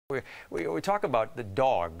We talk about the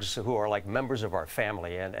dogs who are like members of our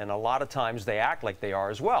family, and a lot of times they act like they are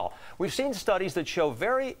as well. We've seen studies that show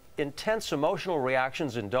very intense emotional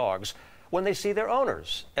reactions in dogs when they see their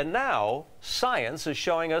owners. And now science is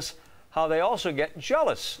showing us how they also get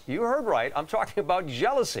jealous. You heard right, I'm talking about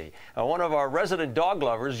jealousy. One of our resident dog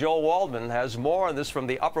lovers, Joel Waldman, has more on this from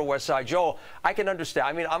the Upper West Side. Joel, I can understand.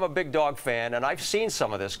 I mean, I'm a big dog fan, and I've seen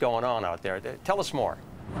some of this going on out there. Tell us more.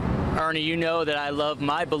 Ernie, you know that I love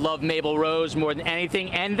my beloved Mabel Rose more than anything,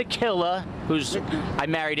 and the killer, I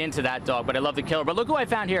married into that dog, but I love the killer. But look who I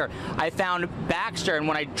found here. I found Baxter, and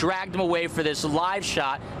when I dragged him away for this live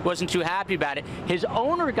shot, wasn't too happy about it. His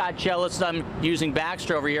owner got jealous that I'm using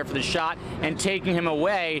Baxter over here for the shot and taking him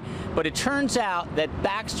away, but it turns out that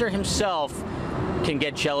Baxter himself can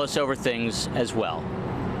get jealous over things as well.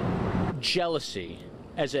 Jealousy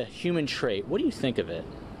as a human trait, what do you think of it?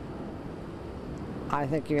 I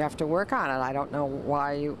think you have to work on it. I don't know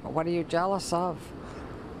what are you jealous of?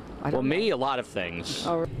 Well, me, a lot of things.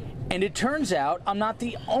 Oh. And it turns out I'm not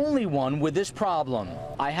the only one with this problem.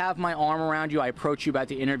 I have my arm around you, I approached you about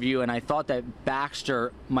the interview, and I thought that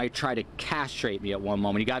Baxter might try to castrate me at one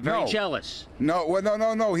moment. He got very jealous. No,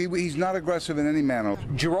 well, no. He's not aggressive in any manner.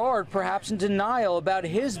 Gerard perhaps in denial about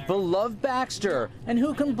his beloved Baxter, and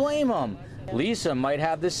who can blame him? Lisa might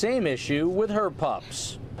have the same issue with her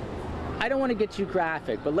pups. I don't want to get too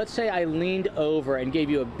graphic, but let's say I leaned over and gave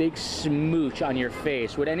you a big smooch on your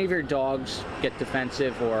face. Would any of your dogs get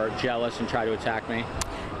defensive or jealous and try to attack me?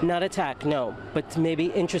 Not attack, no, but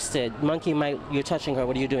maybe interested. Monkey you're touching her,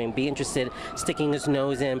 what are you doing? Be interested, sticking his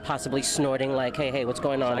nose in, possibly snorting like, hey, what's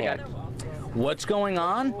going on here? What's going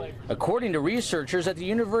on? According to researchers at the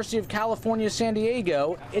University of California, San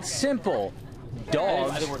Diego, it's simple.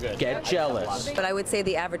 Dogs get jealous. But I would say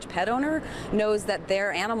the average pet owner knows that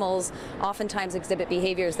their animals oftentimes exhibit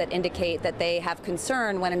behaviors that indicate that they have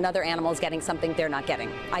concern when another animal is getting something they're not getting,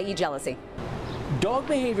 i.e. jealousy. Dog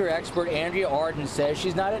behavior expert Andrea Arden says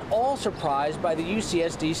she's not at all surprised by the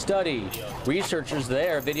UCSD study. Researchers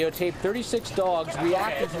there videotaped 36 dogs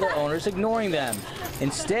reacting to their owners ignoring them,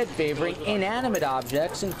 instead favoring inanimate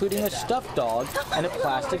objects, including a stuffed dog and a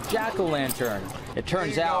plastic jack-o'-lantern. It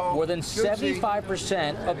turns out more than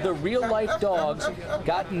 75% of the real-life dogs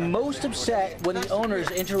got most upset when the owners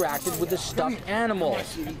interacted with the stuffed animal,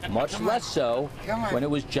 much less so when it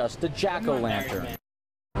was just the jack-o'-lantern.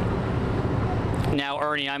 Now,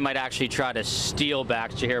 Ernie, I might actually try to steal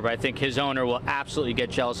Baxter here, but I think his owner will absolutely get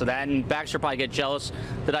jealous of that, and Baxter probably get jealous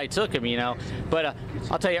that I took him, you know. But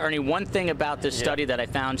I'll tell you, Ernie, one thing about this study that I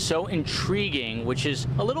found so intriguing, which is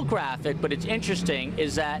a little graphic, but it's interesting,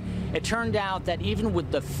 is that it turned out that even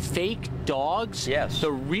with the fake dogs,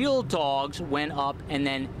 the real dogs went up and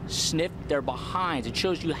then sniffed their behinds. It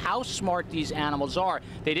shows you how smart these animals are.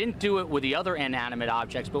 They didn't do it with the other inanimate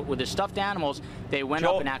objects, but with the stuffed animals, they went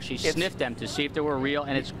up and actually sniffed them to see if they were real,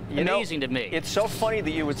 and it's amazing to me. It's so funny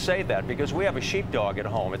that you would say that, because we have a sheepdog at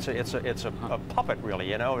home. It's a puppet, really,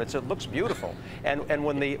 you know. It looks beautiful, and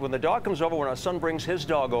when the dog comes over, when our son brings his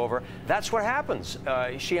dog over, that's what happens.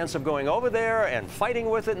 She ends up going over there and fighting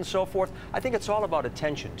with it and so forth. I think it's all about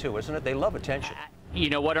attention too, isn't it? They love attention. You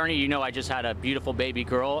know what, Ernie? You know I just had a beautiful baby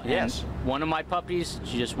girl. And one of my puppies,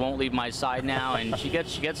 she just won't leave my side now, and she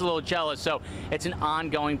gets a little jealous. So it's an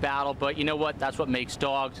ongoing battle. But you know what? That's what makes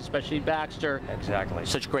dogs, especially Baxter,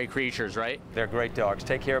 such great creatures, right? They're great dogs.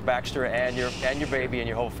 Take care of Baxter and your baby and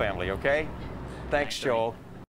your whole family. Okay? Thanks, Joel.